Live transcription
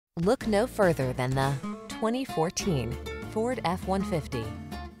Look no further than the 2014 Ford F-150.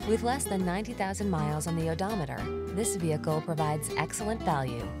 With less than 90,000 miles on the odometer, this vehicle provides excellent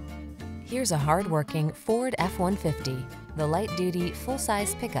value. Here's a hard-working Ford F-150, the light-duty,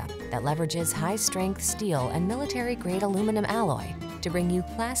 full-size pickup that leverages high-strength steel and military-grade aluminum alloy to bring you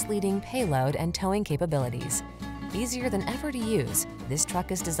class-leading payload and towing capabilities. Easier than ever to use, this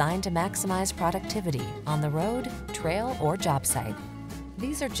truck is designed to maximize productivity on the road, trail, or job site.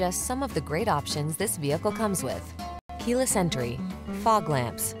 These are just some of the great options this vehicle comes with: keyless entry, fog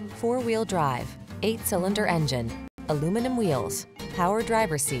lamps, four-wheel drive, 8-cylinder engine, aluminum wheels, power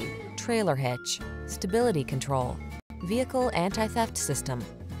driver's seat, trailer hitch, stability control, vehicle anti-theft system,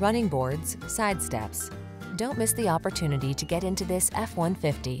 running boards, side steps. Don't miss the opportunity to get into this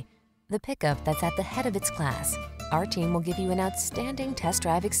F-150, the pickup that's at the head of its class. Our team will give you an outstanding test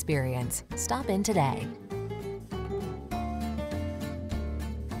drive experience. Stop in today.